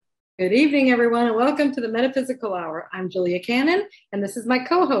Good evening, everyone, and welcome to the Metaphysical Hour. I'm Julia Cannon, and this is my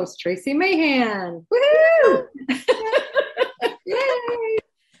co-host, Tracie Mahan. Woohoo! Yay!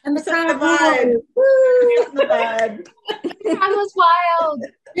 And the crowd vibe. Woo! The vibe. I was wild.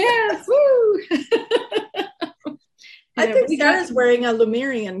 Yes, woo! I think Sarah's wearing a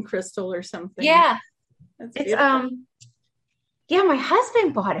Lemurian crystal or something. Yeah. That's it's beautiful. yeah, my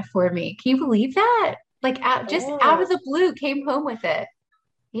husband bought it for me. Can you believe that? Like out of the blue, came home with it.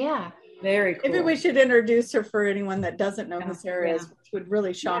 Yeah. Very cool. Maybe we should introduce her for anyone that doesn't know who Sarah is, which would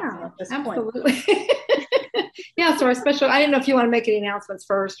really shock me at this point. Absolutely. Yeah, so our special, I didn't know if you want to make any announcements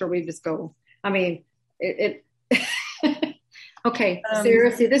first or we just go. I mean, okay,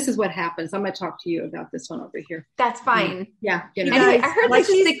 Sarah, see, this is what happens. I'm going to talk to you about this one over here. That's fine. Yeah. Anyway, I heard this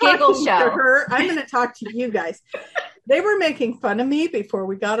is the giggle show. I'm going to talk to you guys. They were making fun of me before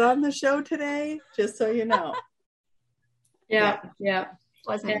we got on the show today, just so you know. Yeah.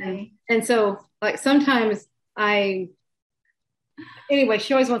 Wasn't me. And so, like, sometimes anyway,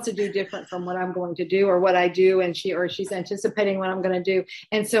 she always wants to do different from what I'm going to do or what I do, and she's anticipating what I'm going to do,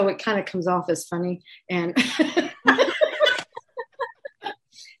 and so it kind of comes off as funny, and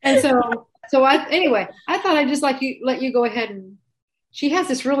and so I thought I'd just let you go ahead, and she has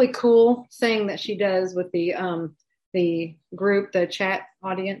this really cool thing that she does with the group, the chat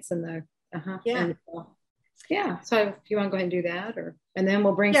audience, and so if you want to go ahead and do that, and then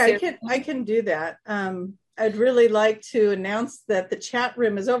we'll bring Sarah. I can do that. I'd really like to announce that the chat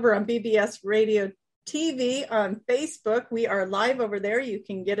room is over on BBS Radio TV on Facebook. We are live over there. You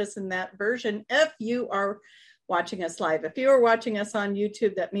can get us in that version if you are watching us live. If you are watching us on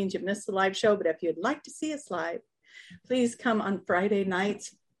YouTube, that means you missed the live show. But if you'd like to see us live, please come on Friday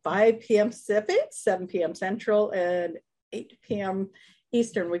nights, 5 p.m. Pacific, 7 p.m. Central, and 8 p.m.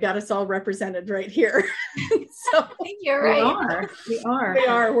 Eastern. We got us all represented right here. So you're right. We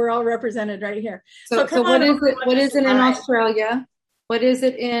are. We're all represented right here. So what is it? What is it in Australia? What is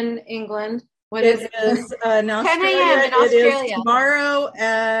it in England? What is it? In Australia, 10 a.m. in Australia. It is tomorrow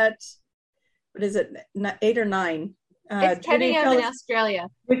at, what is it, 8 or 9? It's 10 a.m. in Australia.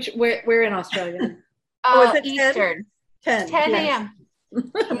 Where in Australia? Is it Eastern. 10 a.m.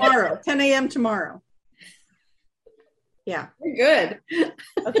 Tomorrow. 10 a.m. tomorrow. Yeah. Good.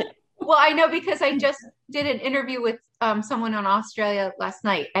 Okay. Well, I know because I just did an interview with someone on Australia last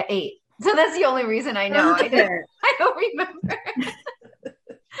night at 8. So that's the only reason I know. I don't remember.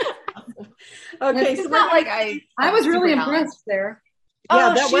 Okay. It's not like I was really impressed there.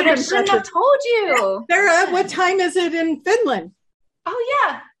 Yeah, that shoot, I shouldn't have told you. Sarah, what time is it in Finland? Oh,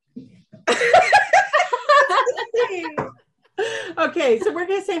 yeah. Okay, so we're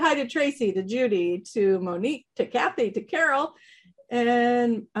going to say hi to Tracie, to Judy, to Monique, to Kathy, to Carol,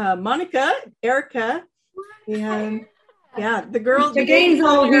 and Monica, Erica, and the girls. The gang's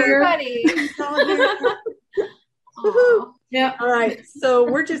all here. Yeah. All right. So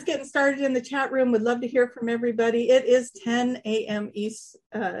we're just getting started in the chat room. Would love to hear from everybody. It is 10 a.m.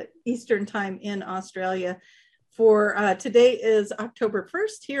 Eastern time in Australia. For today is October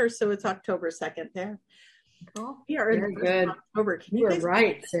 1st here, so it's October 2nd there. Cool. We are in good. October. Can you guys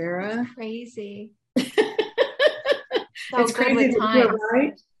right, Sarah? Crazy. It's crazy that you're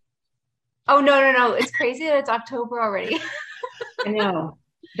right. Oh no! It's crazy that it's October already. I know.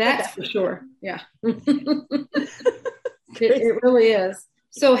 That's for sure. Yeah. It really is.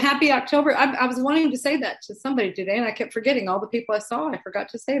 So happy October. I was wanting to say that to somebody today, and I kept forgetting all the people I saw. I forgot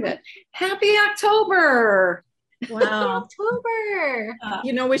to say that. Happy October. Wow. October.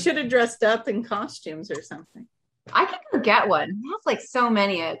 We should have dressed up in costumes or something. I can go get one. I have like so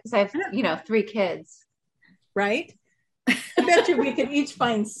many because I have, 3 kids. Right? I bet you we could each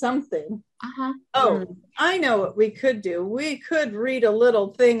find something. Uh-huh. Oh, I know what we could do. We could read a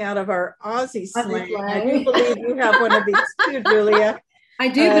little thing out of our Aussie slang. I do believe you have one of these too, Julia. I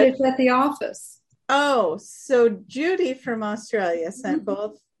do, but it's at the office. Oh, so Judy from Australia sent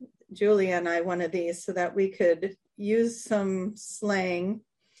both Julia and I one of these so that we could use some slang.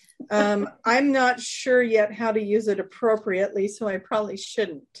 I'm not sure yet how to use it appropriately, so I probably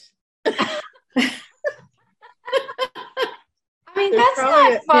shouldn't. I mean, that's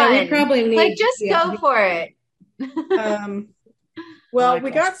not fun. Yeah, we probably need, just go for it. Well, we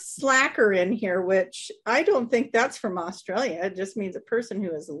got slacker in here, which I don't think that's from Australia. It just means a person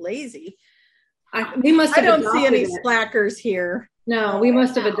who is lazy. I don't see any slackers here. No, we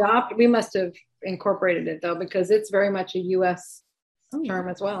must have incorporated it though, because it's very much a U.S. term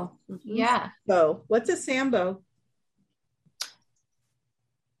as well. Mm-hmm. Yeah. So what's a Sambo?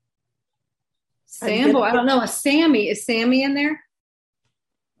 Sambo, I don't know. A Sammy, is Sammy in there?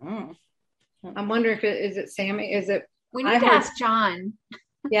 Oh. I'm wondering if is it Sammy? Is it? We need to ask John.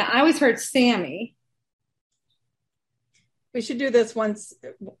 Yeah, I always heard Sammy. We should do this once,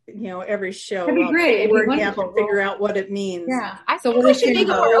 every show. That'd be great. Word you have to figure out what it means. Yeah. I think we should make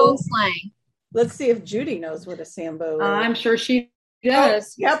up our own slang. Let's see if Judy knows what a Sambo is. I'm sure she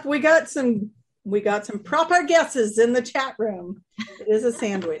does. Oh, yep, we got some proper guesses in the chat room. It is a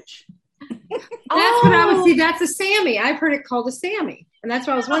sandwich. That's what I would see. That's a Sammy. I've heard it called a Sammy, and that's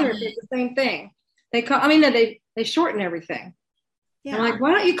why I was wondering if it's the same thing. They shorten everything. Yeah. I'm like,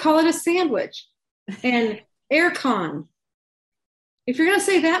 why don't you call it a sandwich? And aircon. If you're going to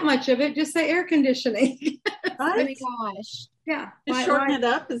say that much of it, just say air conditioning. Oh my gosh. Yeah. Just shorten it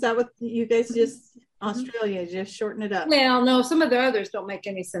up. Is that what you guys Australia, just shorten it up? Well, no, some of the others don't make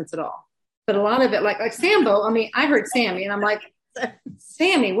any sense at all. But a lot of it, like Sambo, I heard Sammy, and I'm like,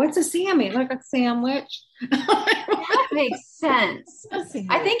 Sammy, what's a Sammy? Like a sandwich? That makes sense.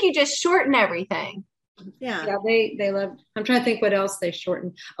 I think you just shorten everything. Yeah. Yeah, they love. I'm trying to think what else they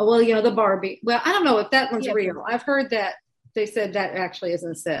shorten. Oh, well, the Barbie. Well, I don't know if that one's real. I've heard that they said that actually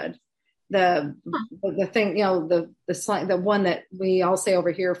isn't said. The thing, the slang, the one that we all say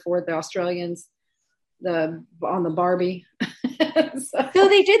over here for the Australians, on the Barbie. So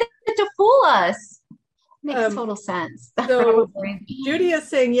they did that to fool us. Makes total sense. So Judy is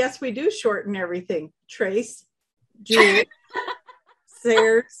saying, yes, we do shorten everything. Trace, Jude,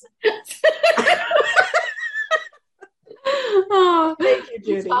 Sayers. Oh, thank you,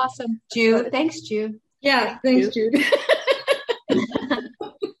 Judy. That's awesome. Jude. Thanks, Jude. Yeah, thanks, Jude.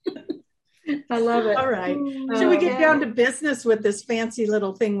 I love it. All right. Should we get down to business with this fancy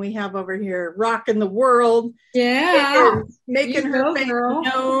little thing we have over here, rocking the world? Yeah. Making her fame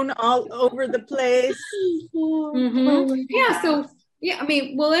known all over the place. Mm-hmm. Yeah. So,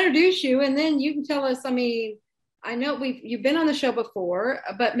 we'll introduce you, and then you can tell us, I know you've been on the show before,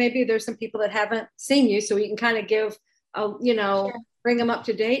 but maybe there's some people that haven't seen you, so we can kind of give, bring them up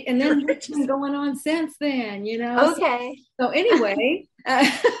to date, and then what's been going on since then, Okay. So anyway,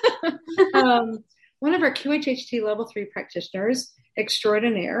 one of our QHHT level 3 practitioners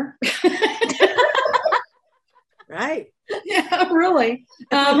extraordinaire. Right. Yeah, really.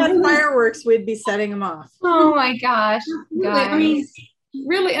 If we had fireworks, we'd be setting them off. Oh my gosh. Really,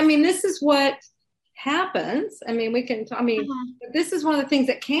 this is what happens. This is one of the things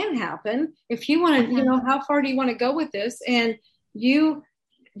that can happen if you want to, how far do you want to go with this? And you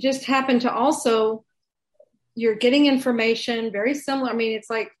just happen to also, you're getting information very similar. It's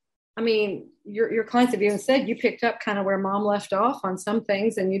like, your clients have even said you picked up kind of where mom left off on some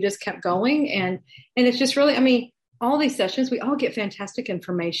things, and you just kept going. And it's just really, all these sessions, we all get fantastic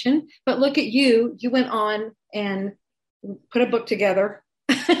information, but look at you went on and put a book together.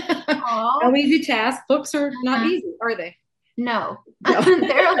 No easy task. Books are not easy, are they? No.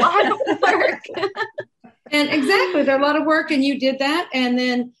 They're a lot of work. And exactly, they're a lot of work, and you did that,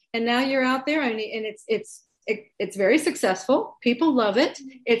 and now you're out there, and it's very successful. People love it.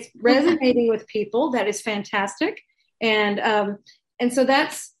 It's resonating with people. That is fantastic, and so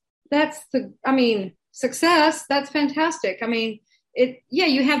that's the success. That's fantastic.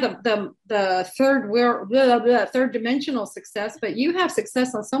 You have the third dimensional success, but you have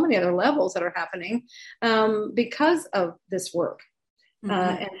success on so many other levels that are happening because of this work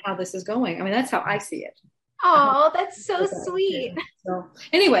and how this is going. That's how I see it. Oh, that's so sweet. So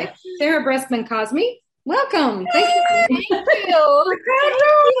anyway, Sarah Breskman Cosme, welcome. Thank you. Thank you.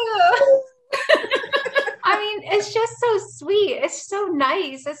 It's just so sweet. It's so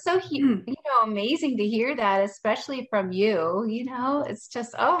nice. It's so amazing to hear that, especially from you. It's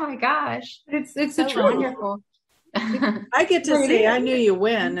just, oh my gosh, it's so wonderful. I get to say I knew you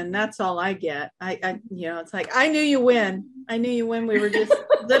when, and that's all I get. It's like I knew you when. I knew you when we were just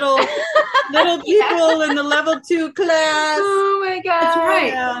little people in the level 2 class. Oh my God. That's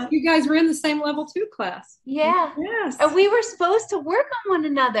right. Yeah. You guys were in the same level 2 class. Yeah. Yes. And we were supposed to work on one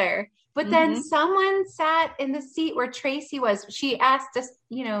another, but then someone sat in the seat where Tracie was. She asked us,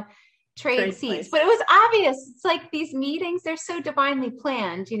 trade seats, but it was obvious. It's like these meetings, they're so divinely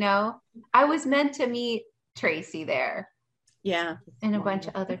planned, I was meant to meet Tracie there. Yeah. And a bunch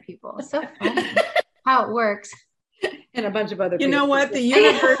of other people. It's so funny how it works. And a bunch of other people. You know what? The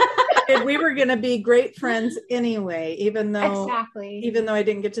universe we were going to be great friends anyway, even though I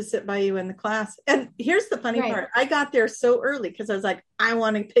didn't get to sit by you in the class. And here's the funny part. I got there so early because I was like, I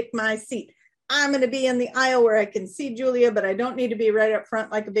want to pick my seat. I'm going to be in the aisle where I can see Julia, but I don't need to be right up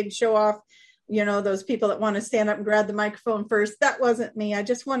front like a big show off. Those people that want to stand up and grab the microphone first. That wasn't me. I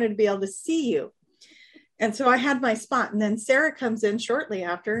just wanted to be able to see you. And so I had my spot, and then Sarah comes in shortly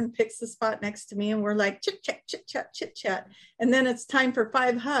after and picks the spot next to me, and we're like chit chat, chit chat, chit chat. And then it's time for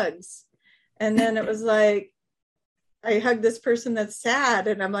 5 hugs. And then it was like, I hugged this person that's sad.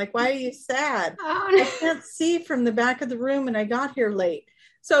 And I'm like, why are you sad? Oh, no. I can't see from the back of the room and I got here late.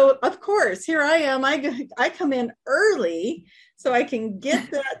 So of course, here I am. I come in early so I can get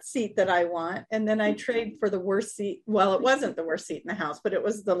that seat that I want. And then I trade for the worst seat. Well, it wasn't the worst seat in the house, but it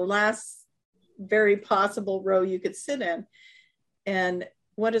was the last very possible row you could sit in. And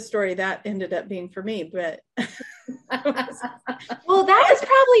what a story that ended up being for me. But well, that was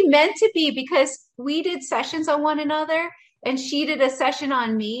probably meant to be, because we did sessions on one another and she did a session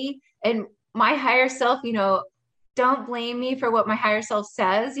on me, and my higher self, don't blame me for what my higher self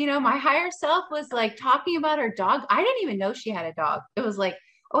says. My higher self was like talking about her dog. I didn't even know she had a dog. It was like,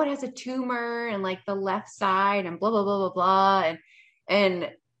 oh, it has a tumor and like the left side and blah, blah, blah, blah, blah. And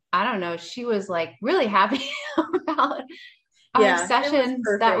I don't know. She was like really happy about our sessions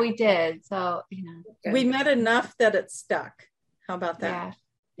that we did. So, we met enough that it stuck. How about that?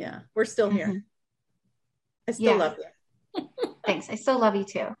 Yeah. We're still here. Mm-hmm. I still love you. Thanks. I still love you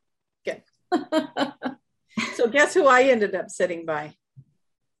too. Good. So guess who I ended up sitting by?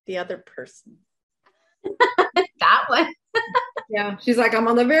 The other person. That one. Yeah. She's like, I'm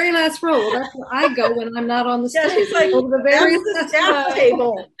on the very last row. Well, that's where I go when I'm not on the stage. Yeah, she's like, over the very the staff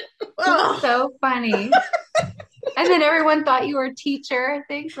table. Oh. So funny. And then everyone thought you were a teacher, I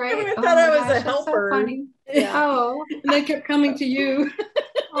think, right? Everyone thought I was a helper. So funny. Yeah. Oh. And they kept coming to you.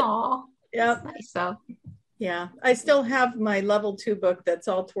 Oh. Yeah. Nice. So. Yeah. I still have my level 2 book that's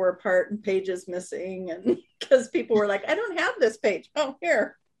all tore apart and pages missing. And because people were like, I don't have this page. Oh,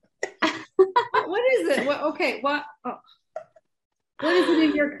 here. What is it? What is it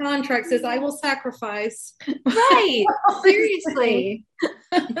in your contract says I will sacrifice? Right. Seriously.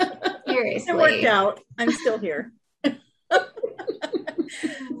 It worked out. I'm still here.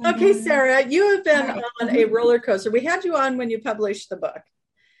 Okay, Sarah, you have been on a roller coaster. We had you on when you published the book.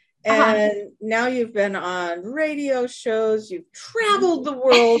 And now you've been on radio shows. You've traveled the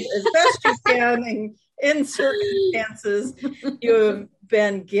world as best you can in circumstances. You've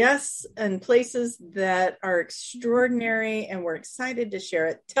been guests in places that are extraordinary, and we're excited to share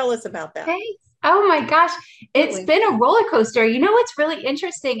it. Tell us about that. Thanks. Oh my gosh. It's been a roller coaster. What's really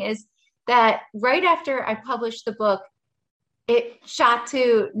interesting is that right after I published the book, it shot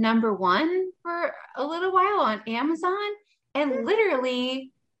to #1 for a little while on Amazon. And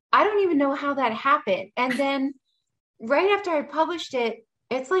literally, I don't even know how that happened. And then right after I published it,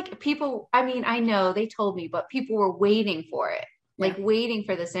 it's like people, I know they told me, but people were waiting for it, waiting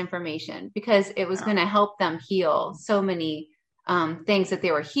for this information, because it was going to help them heal so many things that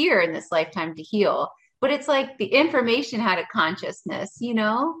they were here in this lifetime to heal. But it's like the information had a consciousness,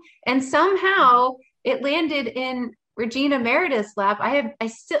 and somehow it landed in Regina Meredith's lap.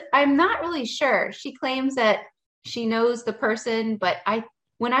 I'm not really sure. She claims that she knows the person, but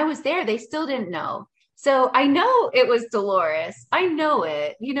when I was there, they still didn't know. So I know it was Dolores. I know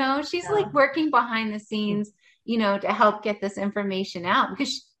it, she's like working behind the scenes, to help get this information out,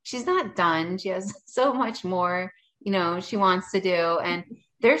 because she's not done. She has so much more, she wants to do. And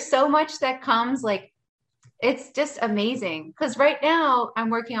there's so much that comes, it's just amazing. Because right now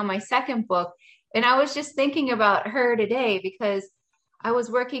I'm working on my second book, and I was just thinking about her today, because I was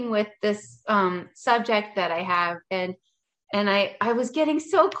working with this subject that I have, and I was getting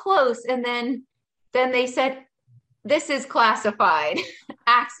so close. And then they said, this is classified,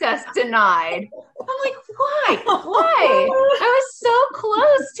 access denied. I'm like, why? I was so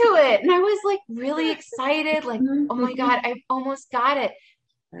close to it. And I was like really excited. Like, oh my God, I almost got it.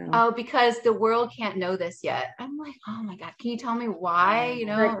 Oh, because the world can't know this yet. I'm like, oh my God, can you tell me why?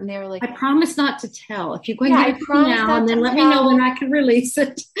 And they were like, I promise not to tell. If you go and get it now, and then let me know when I can release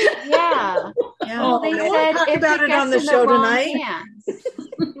it. Yeah. Well, they said talk about it on the show tonight.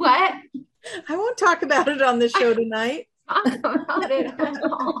 What? I won't talk about it on the show tonight. Talk about it at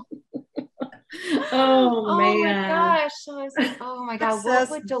all. Oh man! My gosh! So I was like, oh my God, what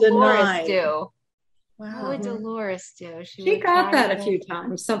would Dolores do? Wow. What would Dolores do? She got that a few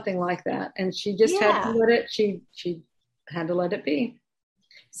times, something like that, and she just had to let it. She had to let it be.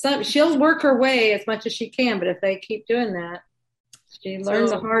 So she'll work her way as much as she can, but if they keep doing that, she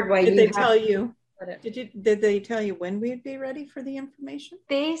learns the hard way. Did they tell you? Did they tell you when we'd be ready for the information?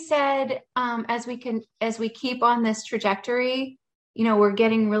 They said, as we keep on this trajectory, we're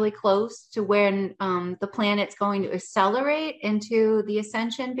getting really close to when the planet's going to accelerate into the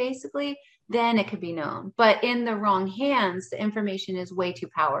ascension, basically. Then it could be known. But in the wrong hands, the information is way too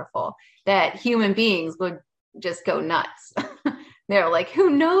powerful that human beings would just go nuts. They're like, who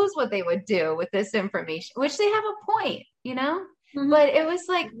knows what they would do with this information, which they have a point, Mm-hmm. But it was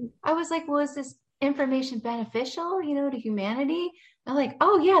like, I was like, well, is this information beneficial, to humanity? I'm like,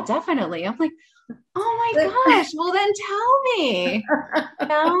 oh yeah, definitely. I'm like, Oh my gosh. Well, then tell me.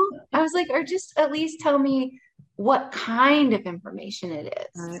 I was like, or just at least tell me what kind of information it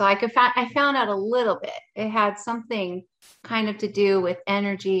is. Right. So I found out a little bit. It had something kind of to do with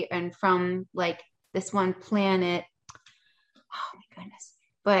energy and from like this one planet. Oh my goodness.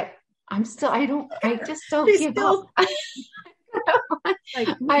 But I just don't give up.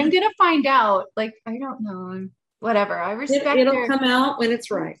 I'm going to find out. Like, I don't know. Whatever. I respect it'll come out when it's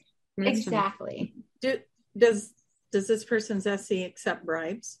right. Exactly. Does this person's SE accept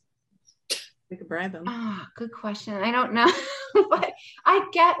bribes? We could bribe them. Good question. I don't know, but I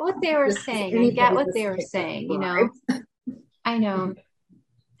get what they were saying. You know. I know,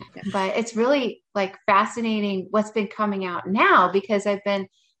 but it's really like fascinating what's been coming out now because I've been,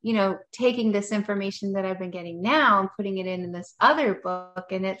 you know, taking this information that I've been getting now and putting it in this other book,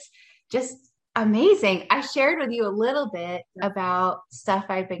 and it's just amazing. I shared with you a little bit about stuff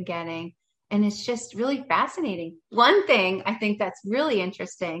I've been getting, and it's just really fascinating. One thing I think that's really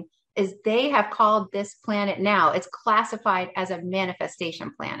interesting is they have called this planet now, it's classified as a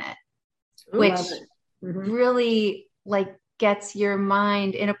manifestation planet, which really like gets your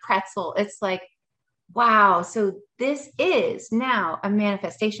mind in a pretzel. It's like, wow, so this is now a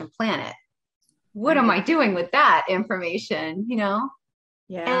manifestation planet. What am I doing with that information, you know?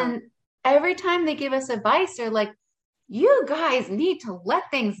 Yeah. And every time they give us advice, they're like, you guys need to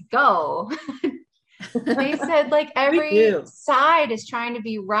let things go. They said like every side is trying to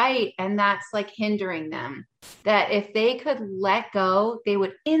be right, and that's like hindering them. That if they could let go, they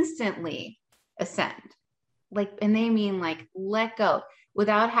would instantly ascend. Like, and they mean like let go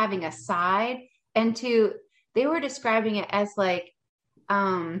without having a side. And they were describing it as like,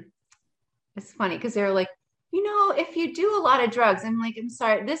 it's funny because they were like, you know, if you do a lot of drugs, I'm like, I'm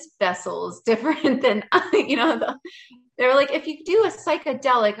sorry, this vessel is different than, you know, they're like, if you do a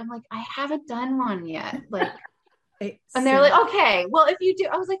psychedelic, I'm like, I haven't done one yet. Like, and they're like, okay, well, if you do,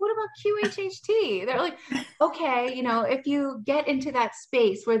 I was like, what about QHHT? They're like, okay, you know, if you get into that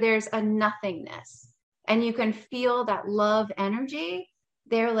space where there's a nothingness and you can feel that love energy,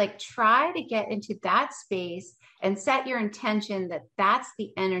 they're like, try to get into that space and set your intention that that's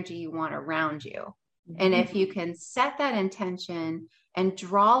the energy you want around you. Mm-hmm. And if you can set that intention and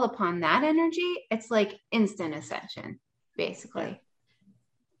draw upon that energy, it's like instant ascension, basically.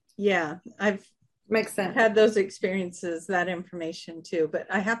 Yeah, I've makes sense. Had those experiences, that information too. But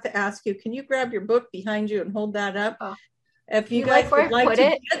I have to ask you, can you grab your book behind you and hold that up? Oh. If you guys would like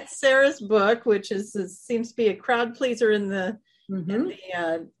to get Sarah's book, which seems to be a crowd pleaser in the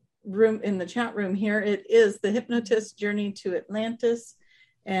room, in the chat room here, it is The Hypnotist's Journey to Atlantis,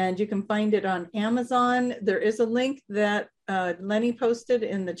 and you can find it on Amazon. There is a link that Lenny posted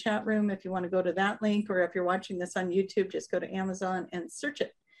in the chat room if you want to go to that link, or if you're watching this on YouTube, just go to Amazon and search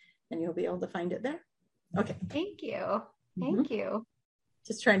it, and you'll be able to find it there. Okay. Thank you. Thank you.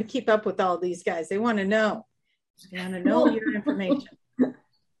 Just trying to keep up with all these guys. They want to know. They want to know your information.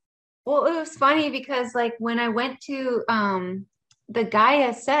 Well, it was funny because like when I went to the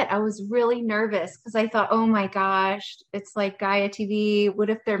Gaia set, I was really nervous because I thought, oh my gosh, it's like Gaia TV. What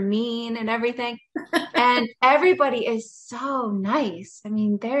if they're mean and everything? And everybody is so nice. I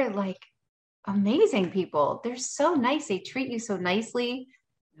mean, they're like amazing people. They're so nice. They treat you so nicely.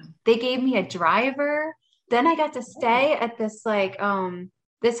 They gave me a driver. Then I got to stay at this like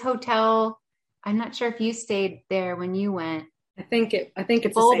this hotel. I'm not sure if you stayed there when you went. I think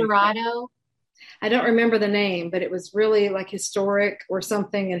it's Boulderado. I don't remember the name, but it was really like historic or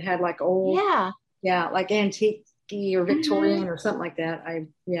something, and had like old, like antique or Victorian or something like that.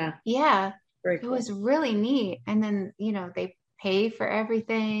 Very cool. It was really neat. And then they pay for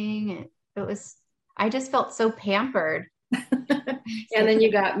everything. I just felt so pampered. And then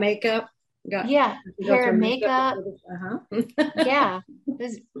you got makeup. Hair and makeup. It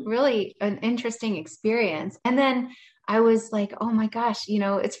was really an interesting experience. And then I was like, oh my gosh,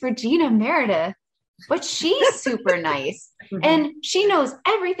 it's Regina Meredith, but she's super nice. And she knows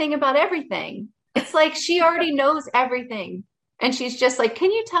everything about everything. It's like she already knows everything. And she's just like,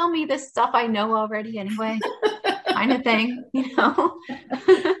 can you tell me this stuff I know already anyway? Kind of thing,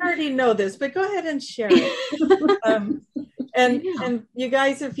 I already know this, but go ahead and share it. And you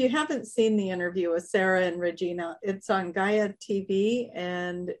guys, if you haven't seen the interview with Sarah and Regina, it's on Gaia TV,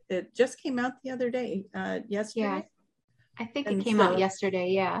 and it just came out the other day, yesterday. Yeah, I think it came out yesterday.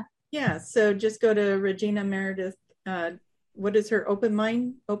 Yeah. So just go to Regina Meredith. What is her Open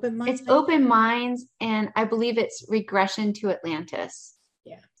Mind? It's Open Minds, and I believe it's Regression to Atlantis.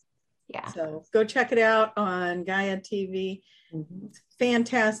 Yeah. So go check it out on Gaia TV.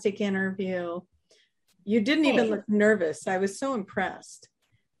 Fantastic interview. You didn't even look nervous. I was so impressed.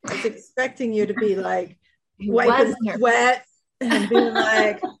 I was expecting you to be like wiping sweat and being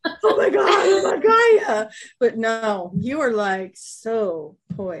like, oh my God. But no, you were like so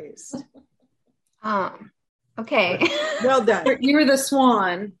poised. Okay. Well done. You were the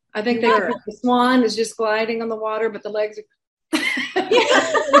swan. I think the swan is just gliding on the water, but the legs are.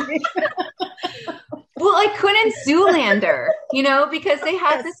 Well, I couldn't Zoolander, because they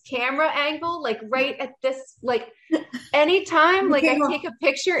had this camera angle, like right at this, like anytime, like I take a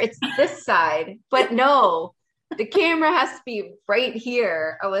picture, it's this side, but no, the camera has to be right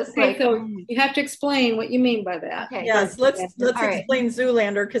here. I was so you have to explain what you mean by that. Okay. Yes, let's explain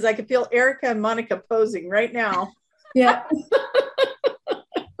Zoolander, because I can feel Erica and Monica posing right now. Yeah.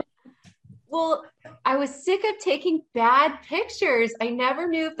 Well, I was sick of taking bad pictures. I never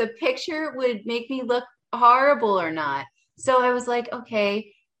knew if the picture would make me look horrible or not. So I was like,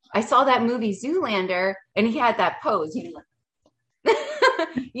 okay, I saw that movie Zoolander and he had that pose,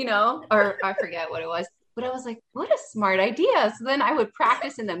 or I forget what it was, but I was like, what a smart idea. So then I would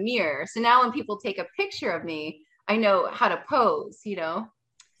practice in the mirror. So now when people take a picture of me, I know how to pose, So,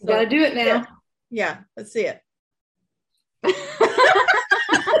 gotta do it now. Yeah, let's see it.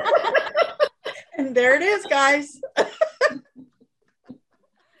 And there it is, guys.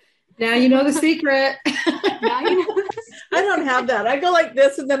 Now you know the secret. Now you know the secret. I don't have that. I go like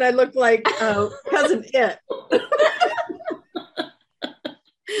this, and then I look like Cousin It.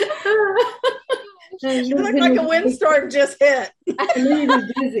 You look like a windstorm just hit. And then you're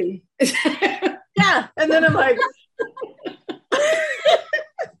busy. Yeah, and then I'm like.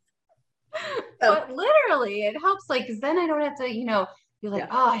 But literally, it helps, because then I don't have to, be like,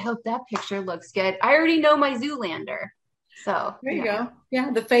 oh, I hope that picture looks good. I already know my Zoolander. So there you go. Yeah,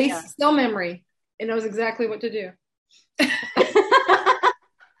 the face, still memory. It knows exactly what to do.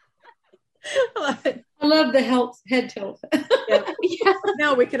 I love the head tilt. Yeah.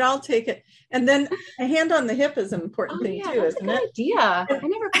 No, we could all take it. And then a hand on the hip is an important thing too, isn't it? Idea. I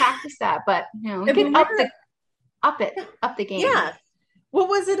never practiced that, but we can up the game. Yeah. What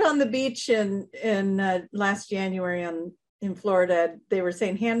was it on the beach in last January in Florida? They were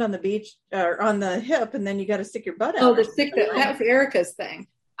saying hand on the beach or on the hip, and then you got to stick your butt out. Oh, that was Erica's thing.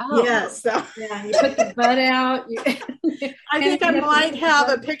 Oh. Yes. So. Yeah, you put the butt out. I think I might have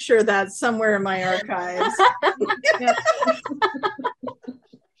a picture of that somewhere in my archives.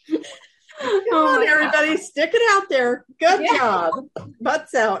 Come on, everybody, stick it out there. Good job.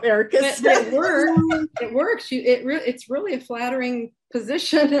 Butts out, Erica. But it works. It works. It's really a flattering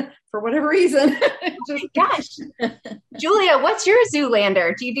position for whatever reason. Gosh, Julia, what's your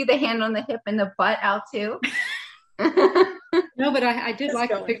Zoolander? Do you do the hand on the hip and the butt out too? No, but I did like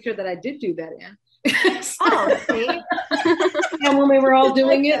the picture that I did do that in. Oh, see? And when we were all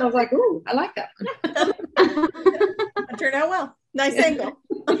doing it, I was like, "Ooh, I like that one." It turned out well. Nice angle.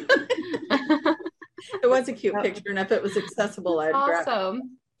 It was a cute picture, and if it was accessible, I'd grab it.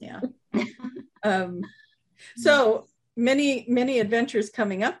 Yeah. So many adventures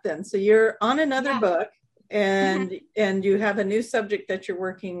coming up then. So you're on another book, and you have a new subject that you're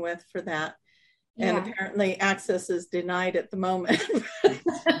working with for that. And apparently access is denied at the moment.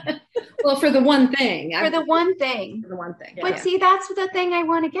 Well, for the one thing. For the one thing. But see, that's the thing I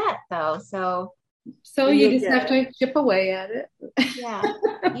want to get, though. So you just have to chip away at it.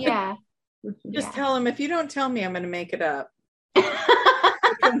 Yeah. Just tell them, if you don't tell me, I'm going to make it up. It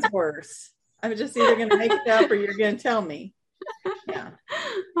becomes worse. I'm just either going to make it up or you're going to tell me. Yeah.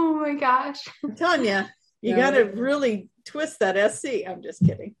 Oh my gosh. I'm telling you, you got to really twist that SC. I'm just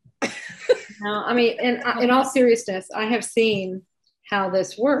kidding. No, I mean, in all seriousness, I have seen how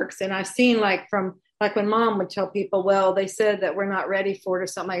this works. And I've seen when Mom would tell people, well, they said that we're not ready for it or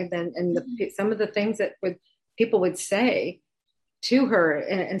something like that. And some of the things that people would say to her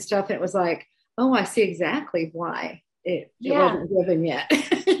and stuff. And it was like, oh, I see exactly why it wasn't given yet.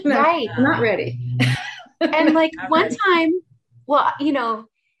 Right. I'm not ready. And one time, well,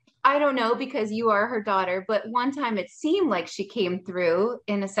 I don't know because you are her daughter, but one time it seemed like she came through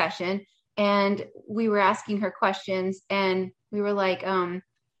in a session and we were asking her questions and we were like,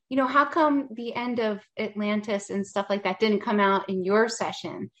 how come the end of Atlantis and stuff like that didn't come out in your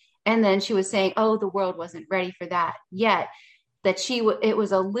session? And then she was saying, oh, the world wasn't ready for that yet, that it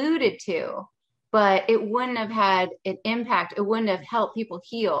was alluded to, but it wouldn't have had an impact. It wouldn't have helped people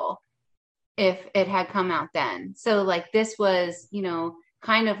heal if it had come out then. So this was,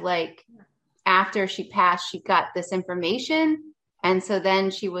 kind of after she passed, she got this information. And so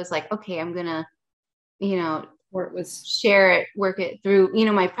then she was like, okay, I'm going to, share it, work it through,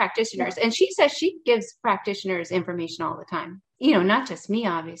 my practitioners. And she says she gives practitioners information all the time, not just me,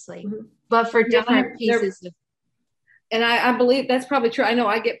 obviously, but for different pieces. and I believe that's probably true. I know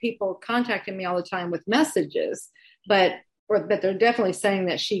I get people contacting me all the time with messages, but they're definitely saying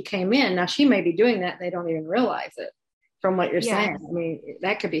that she came in. Now she may be doing that and they don't even realize it from what you're saying. I mean,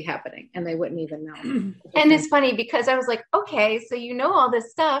 that could be happening and they wouldn't even know. And it's funny because I was like, okay, so you know all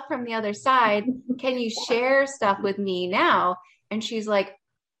this stuff from the other side. Can you share stuff with me now? And she's like,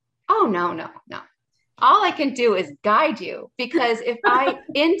 oh, no. All I can do is guide you, because if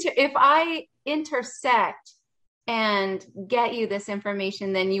I intersect and get you this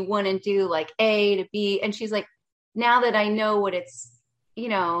information, then you wouldn't do like A to B. And she's like, now that I know what it's,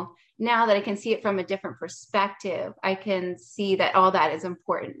 now that I can see it from a different perspective, I can see that all that is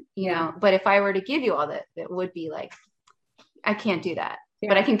important, you know, but if I were to give you all that, it would be like, I can't do that,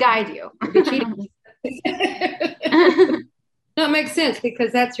 but I can guide you. No, it makes sense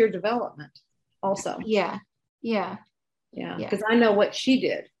because that's your development also. Yeah. Because I know what she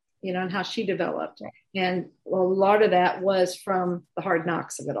did, and how she developed. Right. And a lot of that was from the hard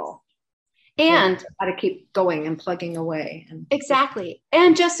knocks of it all. And how to keep going and plugging away. Exactly.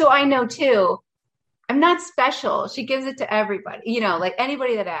 And just so I know too, I'm not special. She gives it to everybody, like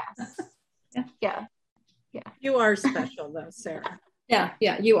anybody that asks. Yeah. You are special though, Sarah. Yeah.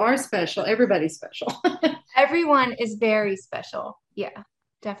 You are special. Everybody's special. Everyone is very special. Yeah,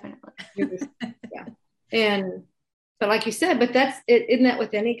 definitely. Yeah. But like you said, but that's it. Isn't that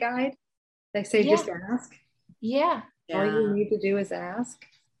with any guide? They say just ask. Yeah. All you need to do is ask.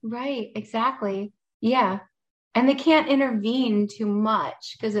 Right. Exactly. Yeah. And they can't intervene too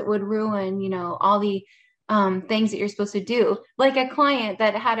much because it would ruin, all the things that you're supposed to do. Like a client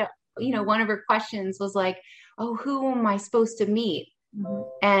that had one of her questions was like, oh, who am I supposed to meet? Mm-hmm.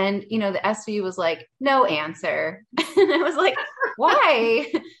 And, the SV was like, no answer. And I was like,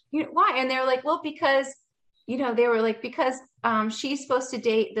 why? Why? And they were like, well, because, because she's supposed to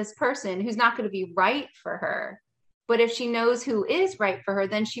date this person who's not going to be right for her. But if she knows who is right for her,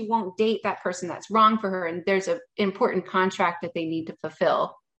 then she won't date that person that's wrong for her. And there's an important contract that they need to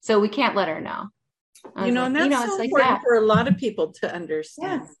fulfill. So we can't let her know. And that's so important for a lot of people to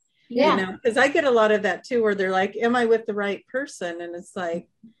understand. Yeah. Because I get a lot of that too, where they're like, am I with the right person? And it's like,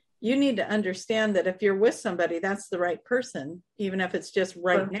 you need to understand that if you're with somebody, that's the right person, even if it's just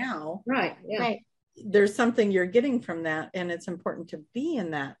right now. Right. Yeah. Right. There's something you're getting from that. And it's important to be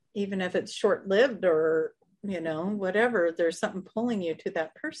in that, even if it's short-lived or, whatever, there's something pulling you to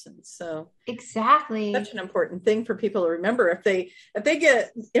that person. So exactly, such an important thing for people to remember. If they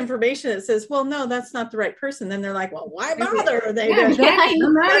get information that says, well, no, that's not the right person, then they're like, well, why bother? Are they exactly. Like,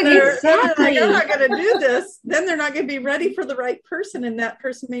 I'm not going to do this. Then they're not going to be ready for the right person, and that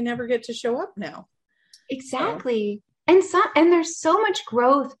person may never get to show up now. Exactly. And there's so much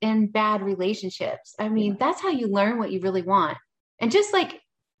growth in bad relationships. I mean, that's how you learn what you really want. And just like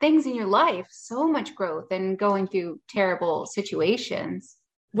things in your life, so much growth and going through terrible situations.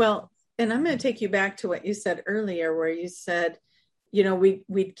 Well, and I'm going to take you back to what you said earlier, where you said,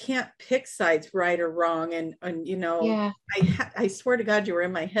 we can't pick sides, right or wrong. And I swear to God, you were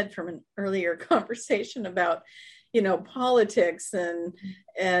in my head from an earlier conversation about, politics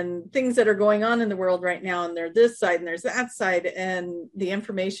and things that are going on in the world right now. And there's this side and there's that side. And the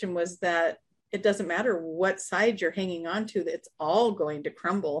information was that it doesn't matter what side you're hanging on to, it's all going to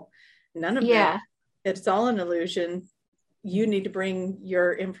crumble. None of that. It's all an illusion. You need to bring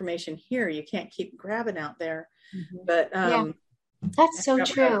your information here. You can't keep grabbing out there. Mm-hmm. But that's so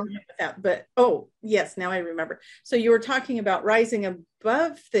true. But yes, now I remember. So you were talking about rising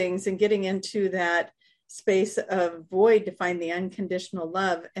above things and getting into that space of void to find the unconditional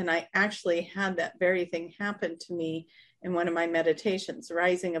love. And I actually had that very thing happen to me in one of my meditations,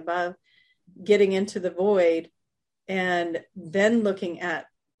 rising above, getting into the void, and then looking at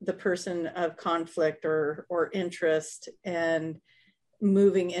the person of conflict or interest and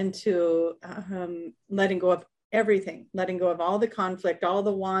moving into letting go of everything, letting go of all the conflict, all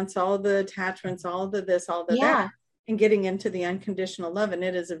the wants, all the attachments, all the this, all the that, and getting into the unconditional love. And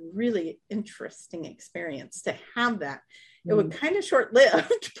it is a really interesting experience to have that. It was kind of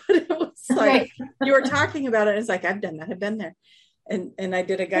short-lived, but it was like, you were talking about it. It's like, I've done that. I've been there. And I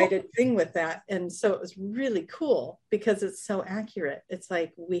did a guided thing with that. And so it was really cool because it's so accurate. It's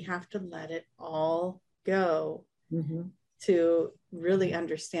like, we have to let it all go to really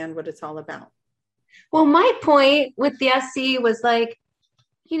understand what it's all about. Well, my point with the SC was like,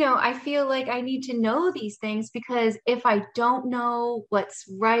 I feel like I need to know these things, because if I don't know what's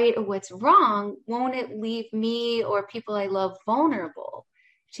right or what's wrong, won't it leave me or people I love vulnerable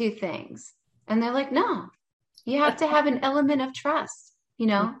to things? And they're like, no, you have to have an element of trust.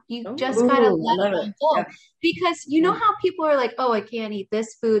 You just got to let it go. Yeah. Because you know how people are like, oh, I can't eat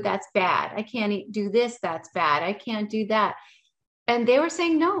this food, that's bad. I can't do this, that's bad. I can't do that. And they were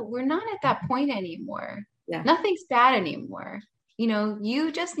saying, no, we're not at that point anymore. Yeah. Nothing's bad anymore.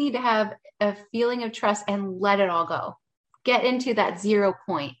 You just need to have a feeling of trust and let it all go. Get into that 0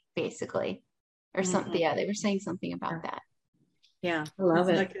 point, basically, or something. Yeah, they were saying something about that. Yeah, I love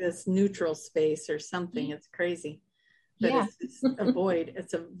it. Like this neutral space or something. It's crazy. But it's a void.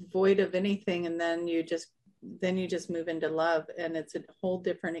 It's a void of anything, and then you just move into love, and it's a whole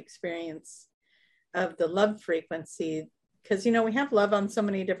different experience of the love frequency. Because we have love on so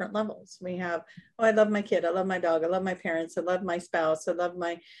many different levels. We have, I love my kid, I love my dog, I love my parents, I love my spouse, I love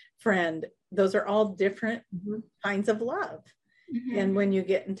my friend. Those are all different kinds of love. Mm-hmm. And when you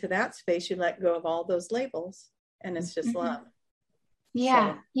get into that space, you let go of all those labels, and it's just love.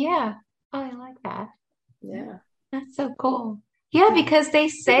 Yeah. So, yeah. Oh, I like that. Yeah. That's so cool. Yeah, because they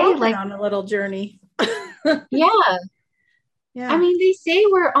say like on a little journey. Yeah. I mean, they say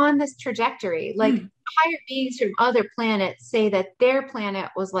we're on this trajectory. Like higher beings from other planets say that their planet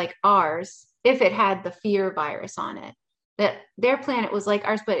was like ours if it had the fear virus on it. That their planet was like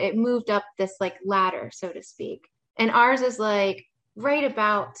ours, but it moved up this like ladder, so to speak. And ours is like right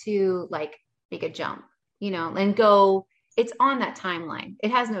about to like make a jump, and go. It's on that timeline.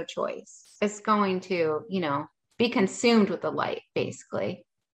 It has no choice. It's going to, be consumed with the light, basically.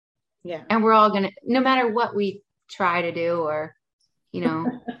 Yeah. And we're all going to, no matter what we try to do or,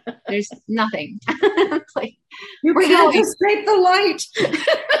 there's nothing. Like, we're going to escape the light.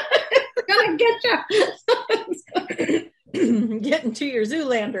 It's going to get you. Getting to your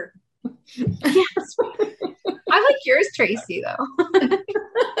Zoolander. Yes. I like yours, Tracie, though.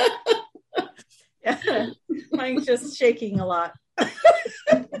 Yeah. Mine's just shaking a lot.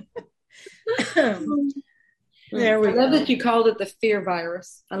 There we go. I love that you called it the fear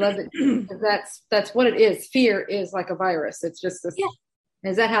virus. I love it. That's what it is. Fear is like a virus. It's just this. Yeah.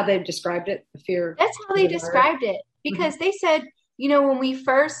 Is that how they've described it? The fear. That's how they described it. Because they said, when we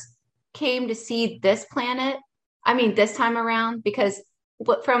first came to see this planet, this time around, because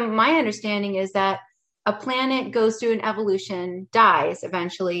what from my understanding is that a planet goes through an evolution, dies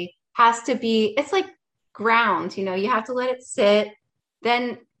eventually, has to be, it's like ground, you have to let it sit,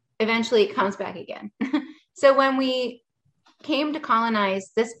 then eventually it comes back again. So when we came to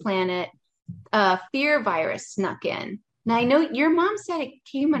colonize this planet, a fear virus snuck in. Now I know your mom said it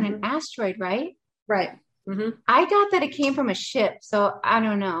came on an asteroid, right? Right. Mm-hmm. I got that it came from a ship, so I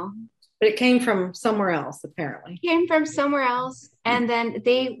don't know. But it came from somewhere else, apparently. It came from somewhere else, and then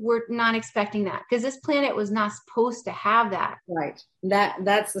they were not expecting that because this planet was not supposed to have that. Right.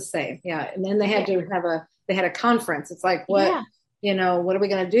 That's the same. Yeah. And then they had to have a conference. It's like, what are we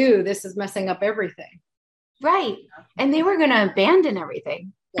going to do? This is messing up everything. Right. And they were going to abandon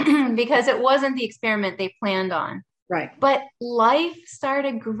everything because it wasn't the experiment they planned on. Right. But life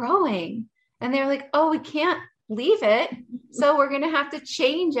started growing, and they're like, oh, we can't leave it. So we're going to have to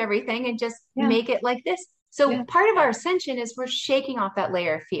change everything and just make it like this. So part of our ascension is we're shaking off that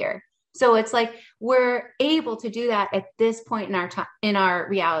layer of fear. So it's like we're able to do that at this point in our time, in our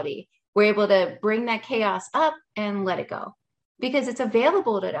reality. We're able to bring that chaos up and let it go because it's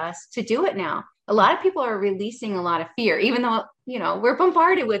available to us to do it now. A lot of people are releasing a lot of fear, even though, we're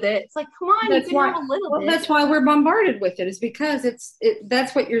bombarded with it. It's like, come on, you can have a little bit. That's why we're bombarded with it, is because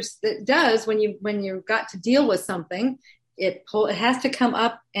that's what it does when you've got to deal with something. It has to come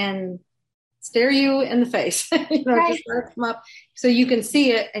up and stare you in the face, just let it come up so you can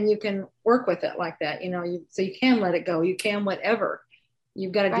see it and you can work with it like that, so you can let it go. You can whatever.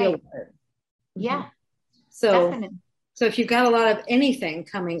 You've got to deal with it. Yeah. So if you've got a lot of anything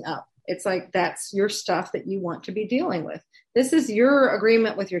coming up, it's like that's your stuff that you want to be dealing with. This is your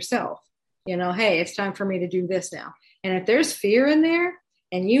agreement with yourself. Hey, it's time for me to do this now. And if there's fear in there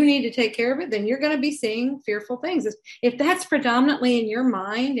and you need to take care of it, then you're going to be seeing fearful things. If that's predominantly in your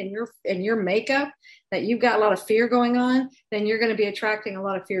mind and your makeup, that you've got a lot of fear going on, then you're going to be attracting a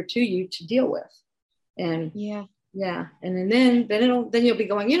lot of fear to you to deal with. And and then you'll be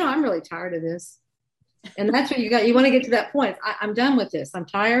going, I'm really tired of this. And that's what you want to get to that point. I'm done with this. I'm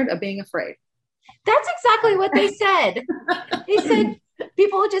tired of being afraid. That's exactly what they said. They said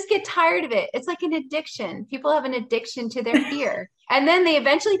people just get tired of it. It's like an addiction. People have an addiction to their fear. And then they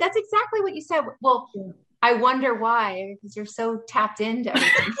eventually, that's exactly what you said. Well, I wonder why, because you're so tapped into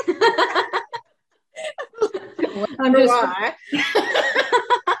everything. Why?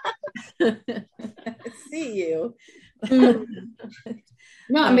 I see you.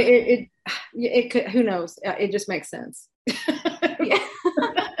 No, I mean, it could, who knows? It just makes sense. Yeah.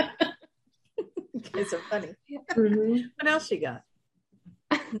 You guys are funny. Mm-hmm. What else you got?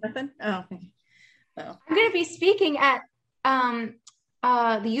 Nothing? Oh. I'm going to be speaking at the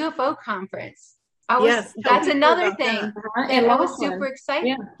UFO conference. That's another thing. And I was super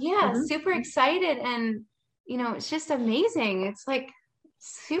excited. Yeah, super excited. And, it's just amazing. It's like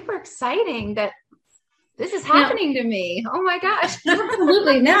super exciting that this is happening to me. Oh my gosh.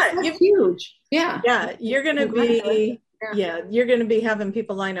 Absolutely. That's huge. Yeah. Yeah. You're going to be having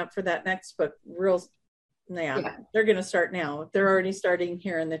people line up for that next book. They're going to start now. They're already starting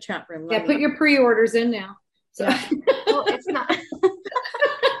here in the chat room. Yeah. Put your pre-orders in now. So. Well, it's not.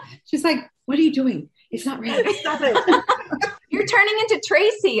 She's like, what are you doing? It's not ready. Stop it. You're turning into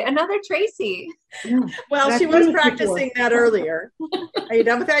Tracie, another Tracie. Yeah. Well, she was practicing that earlier. Are you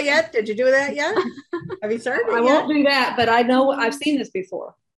done with that yet? Did you do that yet? Have you started? I won't do that, but I know I've seen this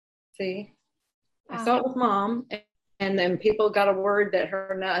before. See, I saw it with Mom, and then people got a word that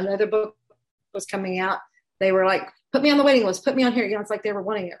another book was coming out. They were like, put me on the waiting list, put me on here. It's like they were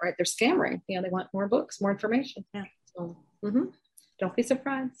wanting it, right? They're scammering. They want more books, more information. Yeah. So don't be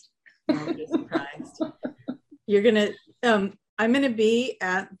surprised. Don't be surprised. You're going to, I'm going to be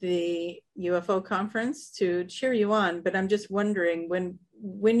at the UFO conference to cheer you on, but I'm just wondering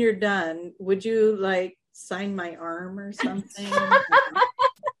when you're done, would you like sign my arm or something?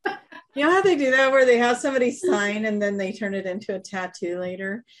 You know how they do that where they have somebody sign and then they turn it into a tattoo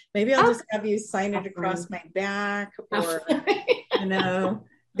later? Maybe I'll just have you sign it across my back or,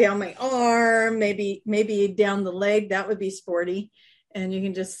 down my arm, maybe down the leg. That would be sporty. And you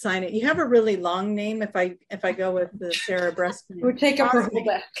can just sign it. You have a really long name. If I go with the Sarah Breskman, it would take up her whole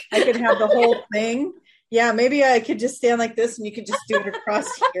back. I could have the whole thing. Yeah, maybe I could just stand like this and you could just do it across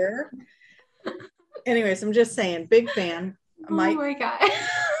here. Anyways, I'm just saying, big fan. Oh my God.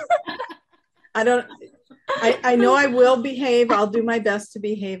 I know I will behave. I'll do my best to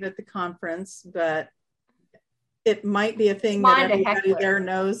behave at the conference, but it might be a thing that everybody there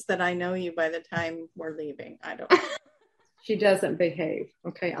knows that I know you by the time we're leaving. I don't know. She doesn't behave.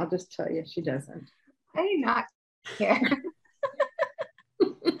 Okay, I'll just tell you, she doesn't. I do not care.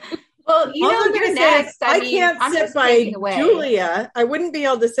 Well, you're next. I can't sit by Julia. I wouldn't be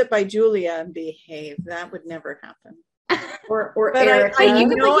able to sit by Julia and behave. That would never happen. Or Erica.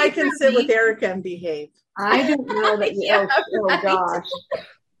 I can sit with Erica and behave. I don't know that you. Yeah, oh gosh.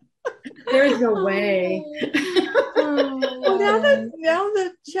 There's no way. Well, now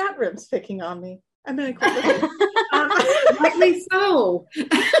the chat room's picking on me. I'm going to quit. Likely so.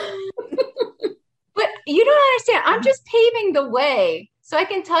 But you don't understand. I'm just paving the way so I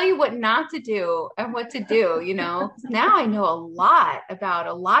can tell you what not to do and what to do. Now I know a lot about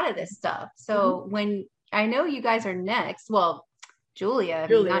a lot of this stuff. So when I know you guys are next, well, Julia.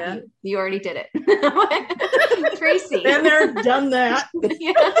 Not you already did it. Tracie. Been there, done that.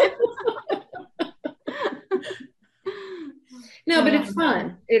 No, but it's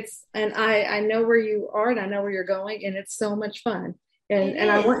fun. And I know where you are and I know where you're going, and it's so much fun.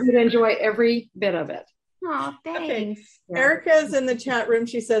 And I want you to enjoy every bit of it. Oh, thanks. Okay. Erica's in the chat room.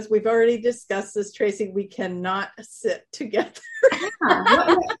 She says, we've already discussed this, Tracie. We cannot sit together.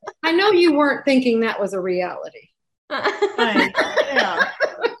 I know you weren't thinking that was a reality. Yeah.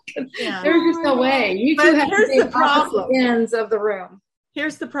 There's just no way. You two have to be at opposite ends of the room.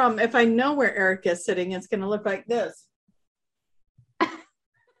 Here's the problem. If I know where Erica is sitting, it's going to look like this.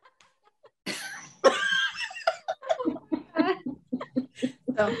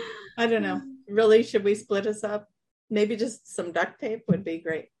 So I don't know. Really, should we split us up? Maybe just some duct tape would be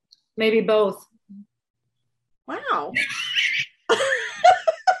great. Maybe both. Wow.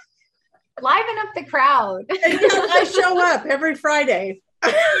 Liven up the crowd. I show up every Friday.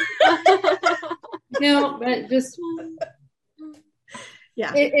 No, but just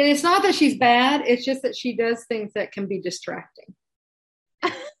yeah. It's not that she's bad. It's just that she does things that can be distracting.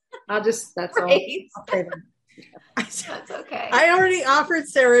 That's all. I'll say that. That's okay. I already offered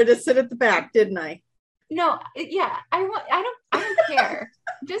Sarah to sit at the back, didn't I? No, yeah. I don't care.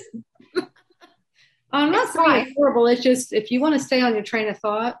 Just I'm not saying it's horrible. It's just if you want to stay on your train of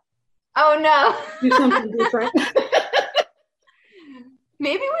thought. Oh no. Do something different.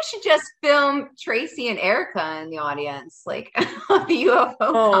 Maybe we should just film Tracie and Erica in the audience, like the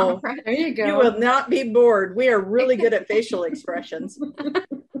UFO conference. There you go. You will not be bored. We are really good at facial expressions.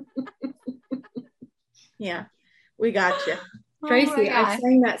 Yeah, we got you. Tracie, I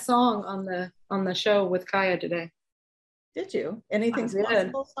sang that song on the show with Kaya today. Did you? Anything's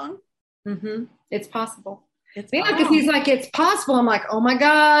possible song? Mm-hmm. It's possible. Because he's like, it's possible. I'm like, oh my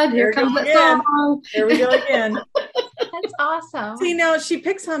God, here comes the song. Here we go again. That's awesome. See, now she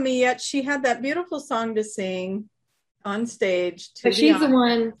picks on me, yet she had that beautiful song to sing on stage. But she's the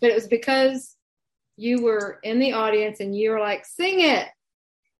one, but it was because you were in the audience and you were like, sing it.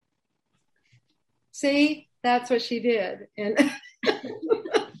 See, that's what she did. And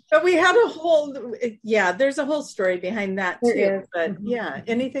but we had there's a whole story behind that too. But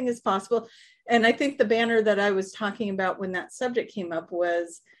anything is possible. And I think the banner that I was talking about when that subject came up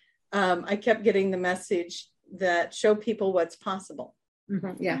was, I kept getting the message that show people what's possible.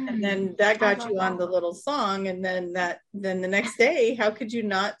 Mm-hmm. Yeah. And then that got you on the little song. And then the next day, how could you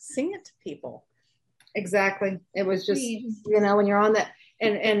not sing it to people? Exactly. It was just, when you're on that,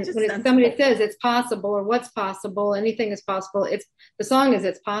 and when somebody says it's possible or what's possible, anything is possible. The song is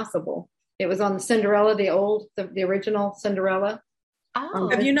It's Possible. It was on Cinderella, the original Cinderella. Oh.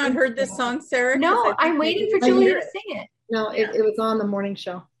 Have you not heard this song, Sarah? No, I'm waiting for Julia to sing it. No, it was on the morning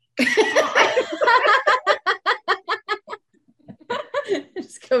show.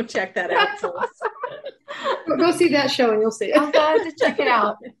 Just go check that out. That's awesome. Go see that show and you'll see it. I'll have to check it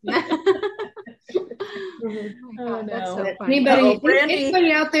out. Oh, no. That's so funny.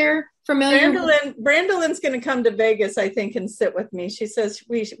 Anybody out there familiar? Brandolin's going to come to Vegas, I think, and sit with me. She says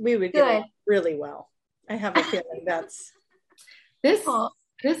we would get it really well. I have a feeling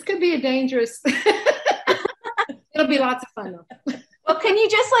this could be a dangerous. It'll be lots of fun though. Well, can you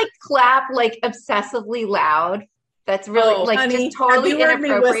just clap obsessively loud? That's really honey, just totally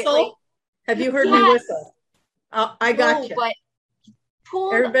inappropriately. Have you heard me whistle? I got you. But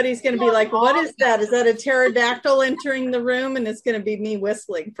everybody's going to be like, what is that? Is that a pterodactyl entering the room? And it's going to be me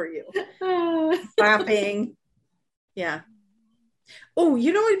whistling for you. Clapping. Yeah. Oh,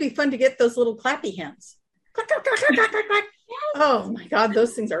 it'd be fun to get those little clappy hands. Clack, clack, clack, clack, clack, clack. Oh my God,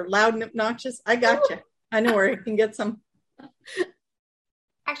 those things are loud and obnoxious. I got you. I know where I can get some.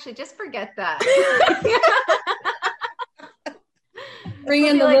 Actually, just forget that. Bring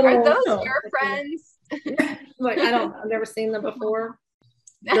in the little. Are those your friends? I've never seen them before.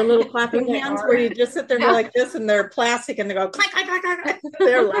 The little clapping hands where you just sit there and go like this, and they're plastic, and they go clack, clack, clack, clack.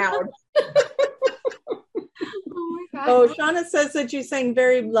 They're loud. Oh my God. Oh, Shauna says that you sang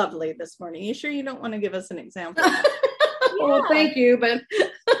very lovely this morning. You sure you don't want to give us an example? Well, thank you, but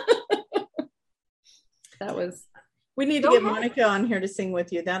that was. We need to get Monica on here to sing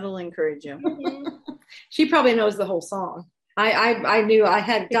with you. That'll encourage you. She probably knows the whole song. I knew I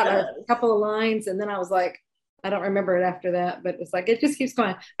had got a couple of lines, and then I was like, I don't remember it after that, but it's it just keeps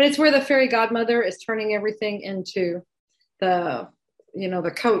going. But it's where the fairy godmother is turning everything into the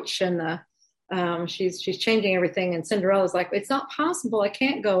coach, and she's changing everything. And Cinderella's like, it's not possible. I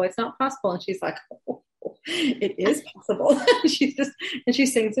can't go. It's not possible. And she's like, it is possible. she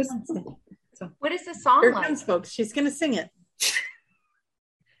sings this. So what is the song here like? comes, folks. She's going to sing it.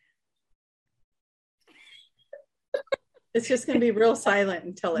 It's just going to be real silent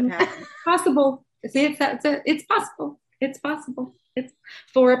until it happens. Possible. See, it's possible. It's possible. It's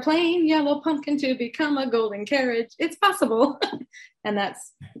for a plain yellow pumpkin to become a golden carriage. It's possible. And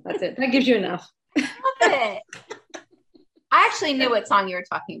that's it. That gives you enough. Love it. I actually knew what song you were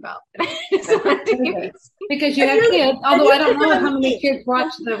talking about. Because you have kids, although I don't know how many kids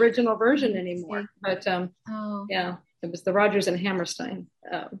watch the original version anymore. But yeah, it was the Rodgers and Hammerstein.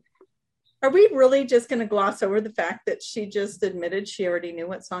 Are we really just going to gloss over the fact that she just admitted she already knew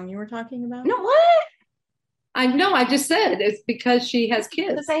what song you were talking about? No, what? I know. I just said it's because she has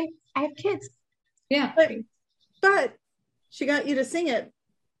kids. Because I have kids. Yeah. But she got you to sing it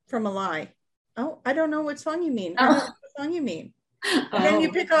from a lie. Oh, I don't know what song you mean. I don't know what song you mean. And then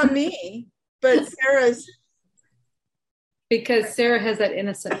you pick on me, but Sarah's. Because Sarah has that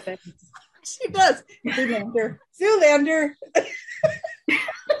innocent face. She does. Zoolander.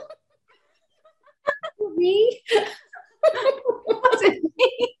 Me? Was it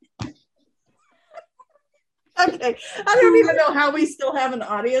me? Okay. I don't even know how we still have an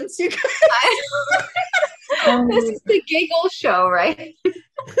audience. You guys. This is the giggle show, right?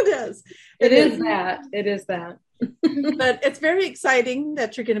 It is. It is that. It is that. But it's very exciting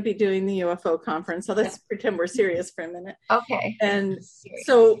that you're going to be doing the UFO conference. So let's pretend we're serious for a minute. Okay. And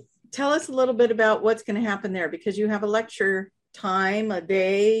so tell us a little bit about what's going to happen there, because you have a lecture time, a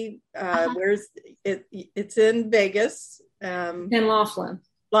day. Where's it? It's in Vegas. In Laughlin.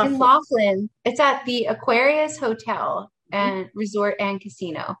 In Laughlin. It's at the Aquarius Hotel and Resort and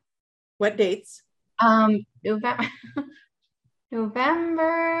Casino. What dates?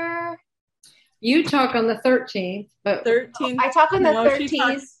 November. You talk on the 13th, but 13th. I talk on the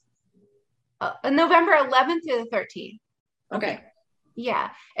 13th. November 11th to the 13th. Okay. Yeah.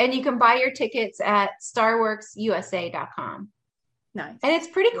 And you can buy your tickets at starworksusa.com. Nice. And it's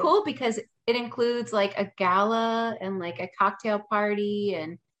pretty cool because it includes like a gala and like a cocktail party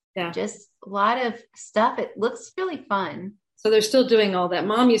and just a lot of stuff. It looks really fun. So they're still doing all that.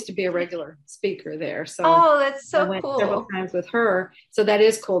 Mom used to be a regular speaker there. So that's so I went cool. several times with her. So that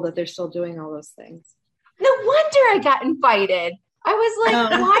is cool that they're still doing all those things. No wonder I got invited. I was like,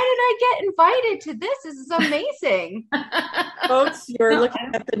 why did I get invited to this? This is amazing. Folks, you're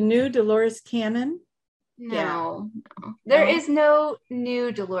looking at the new Dolores Cannon. No. There is no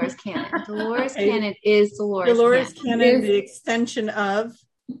new Dolores Cannon. Dolores Cannon is Dolores Cannon, the extension of.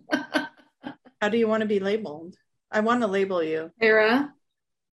 How do you want to be labeled? I want to label you. Sarah,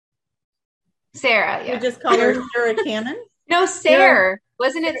 yeah. You just call her Sarah Cannon? No, Sarah.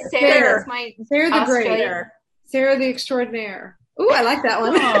 Wasn't it Sarah? That's my Sarah the Great. Sarah the Extraordinaire. Ooh, I like that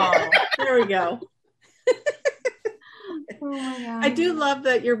one. Oh, there we go. Oh my God. I do love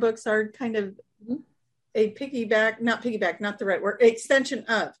that your books are kind of a not the right word, extension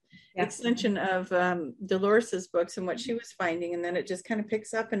of Dolores's books and what she was finding. And then it just kind of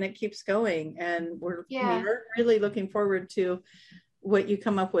picks up and it keeps going. And we're really looking forward to what you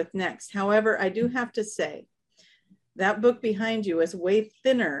come up with next. However, I do have to say that book behind you is way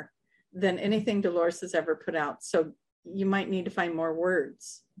thinner than anything Dolores has ever put out. So you might need to find more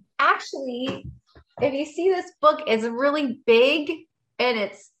words. Actually, if you see this book, it's really big and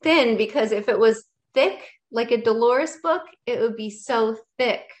it's thin, because if it was thick, like a Dolores book, it would be so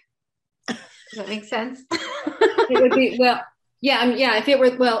thick. Does that make sense? It would be, if it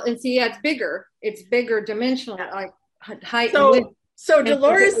were, and see, it's bigger dimensionally, like height and width. So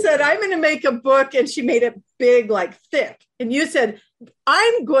Dolores said, I'm going to make a book, and she made it big, like thick. And you said,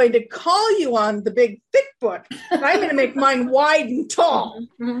 I'm going to call you on the big, thick book. And I'm going to make mine wide and tall.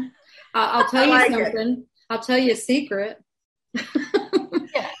 Mm-hmm. I'll tell you something. I'll tell you a secret.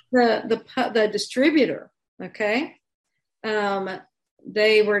 The distributor, okay?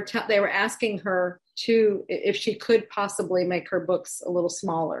 They were asking her if she could possibly make her books a little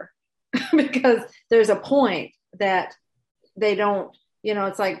smaller, because there's a point that they don't,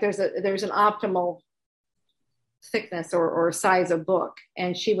 it's like there's an optimal thickness or size of book,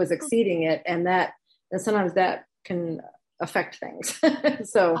 and she was exceeding it, and sometimes that can affect things.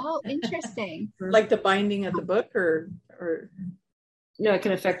 So interesting. Like the binding of the book, or no, it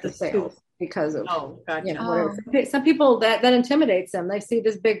can affect the sales because of gotcha. Whatever. Some people that intimidates them. They see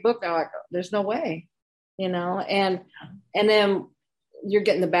this big book, they're like, there's no way, and then you're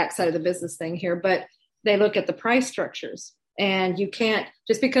getting the backside of the business thing here, but they look at the price structures, and you can't,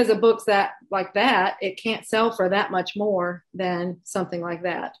 just because a book's like that, it can't sell for that much more than something like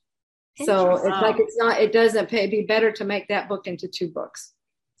that. So it's like, it doesn't pay. It'd be better to make that book into 2 books.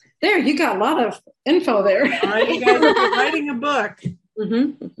 There, you got a lot of info there. You guys are writing a book.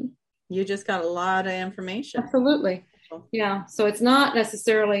 Mm-hmm. Mm-hmm. You just got a lot of information. Absolutely. Yeah. So it's not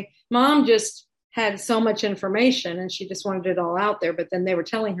necessarily, Mom just had so much information and she just wanted it all out there. But then they were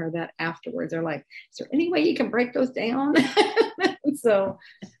telling her that afterwards. They're like, is there any way you can break those down? So.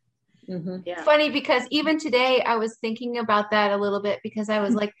 Mm-hmm. Yeah. Funny, because even today I was thinking about that a little bit, because I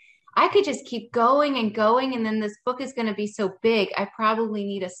was like, I could just keep going and going, and then this book is going to be so big. I probably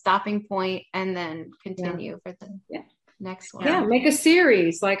need a stopping point and then continue for the next one. Yeah, make a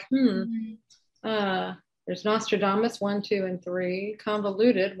series like, there's Nostradamus 1, 2, and 3,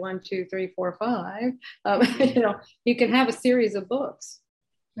 Convoluted 1, 2, 3, 4, 5. You can have a series of books,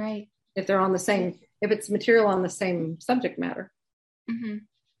 right? If they're on the same, if it's material on the same subject matter. Mm-hmm.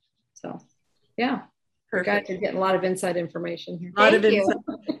 So, yeah. You guys are getting a lot of inside information here. A lot of insight.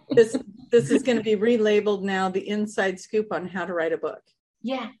 This is going to be relabeled now, the inside scoop on how to write a book.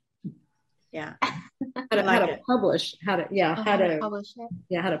 Yeah. Yeah. How to publish it. How to publish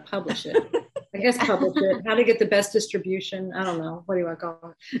it. I guess publish it. How to get the best distribution. I don't know. What do I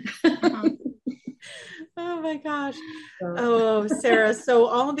call it? Oh my gosh. Oh, Sarah. So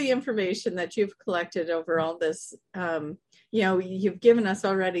all the information that you've collected over all this, you've given us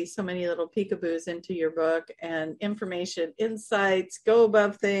already so many little peekaboos into your book, and information, insights, go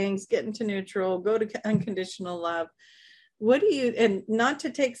above things, get into neutral, go to unconditional love. And not to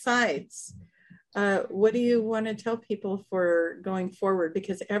take sides, what do you want to tell people for going forward?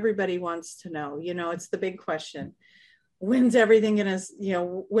 Because everybody wants to know, it's the big question. When's everything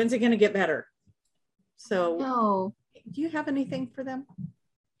when's it going to get better? So do you have anything for them?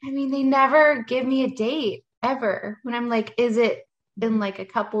 I mean, they never give me a date ever. When I'm like, is it in like a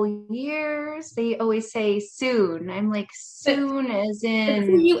couple years? They always say soon. I'm like, soon as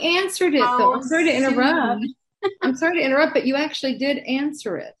in. You answered it though. I'm sorry to interrupt. But you actually did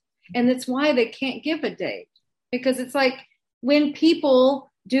answer it. And that's why they can't give a date. Because it's like, when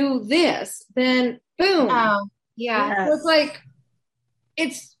people do this, then boom. Oh, yeah. So it's like,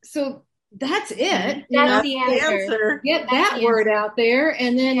 that's it. That's the answer. Get that word out there.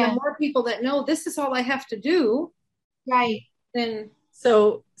 And then the more people that know this is all I have to do. Right. then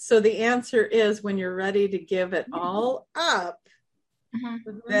so the answer is when you're ready to give it all up,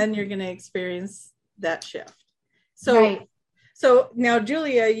 then you're going to experience that shift. So now,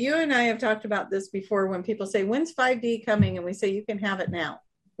 Julia, you and I have talked about this before when people say, when's 5D coming? And we say, you can have it now.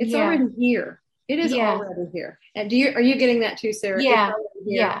 It's already here. It is already here. And are you getting that too, Sarah? Yeah.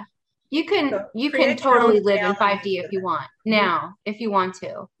 Yeah. You can totally live in 5D if you want now, if you want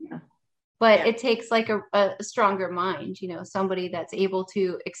to. Yeah. But it takes like a stronger mind, somebody that's able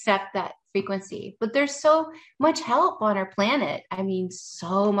to accept that frequency. But there's so much help on our planet. I mean,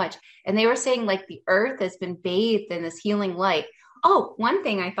 so much. And they were saying like the earth has been bathed in this healing light. Oh, one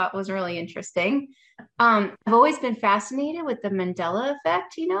thing I thought was really interesting. I've always been fascinated with the Mandela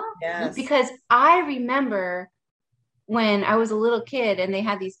effect, Yes. Because I remember when I was a little kid and they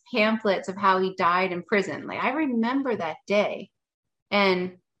had these pamphlets of how he died in prison. Like I remember that day.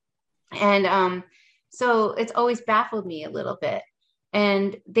 And so it's always baffled me a little bit.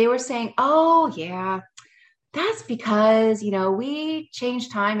 And they were saying, oh yeah, that's because, we change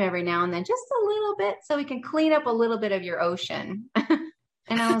time every now and then, just a little bit, so we can clean up a little bit of your ocean.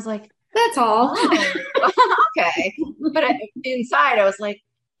 And I was like, that's all. Oh, okay. But inside I was like,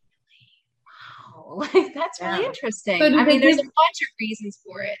 wow, like that's really interesting. So I mean, there's a bunch of reasons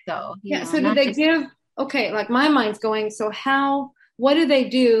for it though. So did they give, like my mind's going, so what do they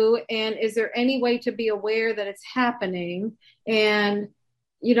do? And is there any way to be aware that it's happening? And,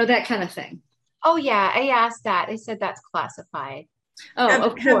 that kind of thing. Oh, yeah. I asked that. They said that's classified. Oh,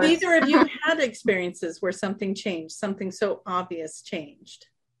 of course. Have either of you had experiences where something changed, something so obvious changed?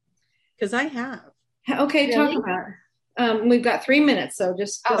 Because I have. Okay, really? Talk about it. We've got 3 minutes, so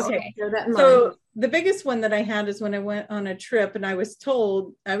just okay. Bear that in mind. So the biggest one that I had is when I went on a trip and I was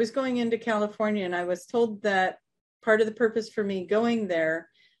told, I was going into California and I was told that part of the purpose for me going there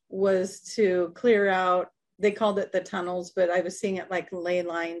was to clear out, they called it the tunnels, but I was seeing it like ley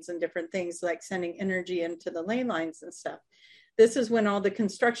lines and different things, like sending energy into the ley lines and stuff. This is when all the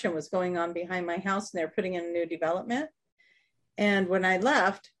construction was going on behind my house and they're putting in a new development. And when I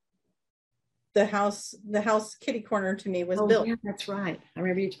left, the house kitty corner to me was built. Yeah, that's right. I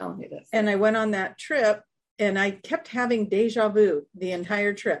remember you telling me this. And I went on that trip and I kept having deja vu the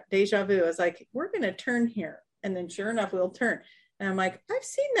entire trip. Deja vu. I was like, we're going to turn here. And then sure enough, we'll turn. And I'm like, I've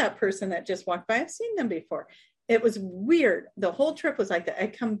seen that person that just walked by. I've seen them before. It was weird. The whole trip was like that. I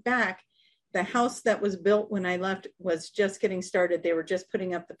come back. The house that was built when I left was just getting started. They were just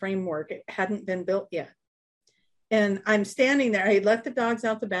putting up the framework. It hadn't been built yet. And I'm standing there. I had let the dogs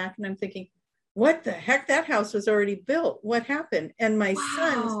out the back and I'm thinking, what the heck? That house was already built. What happened? And my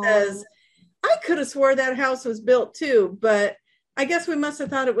son says, I could have swore that house was built too, but I guess we must have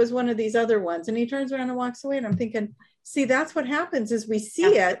thought it was one of these other ones. And he turns around and walks away. And I'm thinking, see, that's what happens is we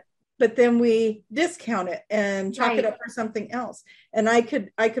see it, but then we discount it and chalk it up for something else. And I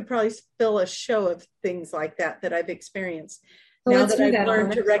could probably spill a show of things like that I've experienced now that I've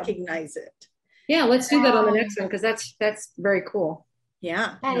learned to recognize it. Yeah, let's do that on the next one because that's very cool.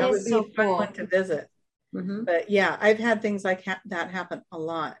 Yeah, that would be a fun one to visit. Mm-hmm. But yeah, I've had things like that happen a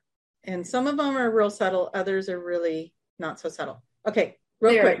lot. And some of them are real subtle. Others are really not so subtle. Okay,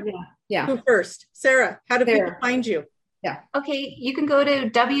 real quick. Yeah. Who first? Sarah, how do people find you? Yeah. Okay, you can go to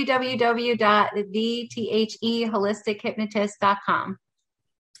www.thethehypnotist.com.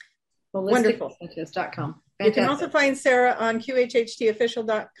 Holistichypnotist.com. You can also find Sarah on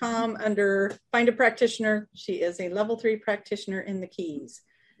qhhtofficial.com under Find a Practitioner. She is a level 3 practitioner in the Keys.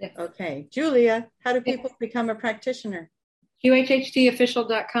 Yes. Okay. Julia, how do people become a practitioner?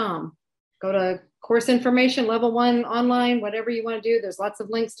 qhhtofficial.com. Go to course information, level 1 online, whatever you want to do. There's lots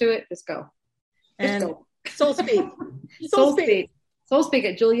of links to it. Just go. And Soul Speak. Soul Speak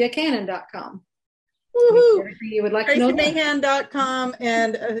at juliacannon.com. Woohoo! You would like to know Mahan.com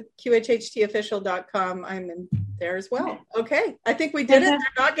and qhhtofficial.com. I'm in there as well. Okay. I think we did it. They're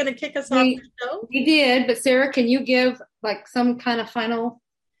not going to kick us off the show. We did, but Sarah, can you give like some kind of final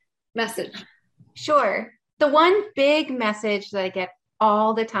message? Sure. The one big message that I get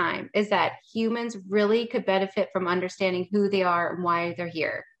all the time is that humans really could benefit from understanding who they are and why they're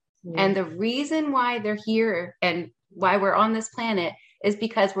here. Mm. And the reason why they're here and why we're on this planet is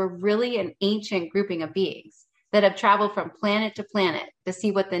because we're really an ancient grouping of beings that have traveled from planet to planet to see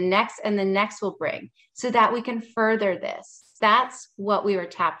what the next and the next will bring so that we can further this. That's what we were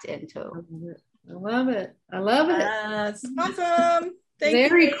tapped into. I love it. That's awesome.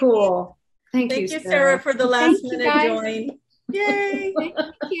 Very cool. Thank you, Sarah, for the last minute join. Yay.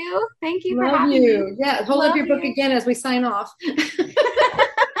 Thank you for having me. Yeah, hold up your book again as we sign off.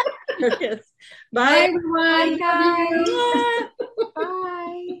 Bye, everyone. Bye, guys.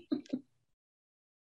 Bye.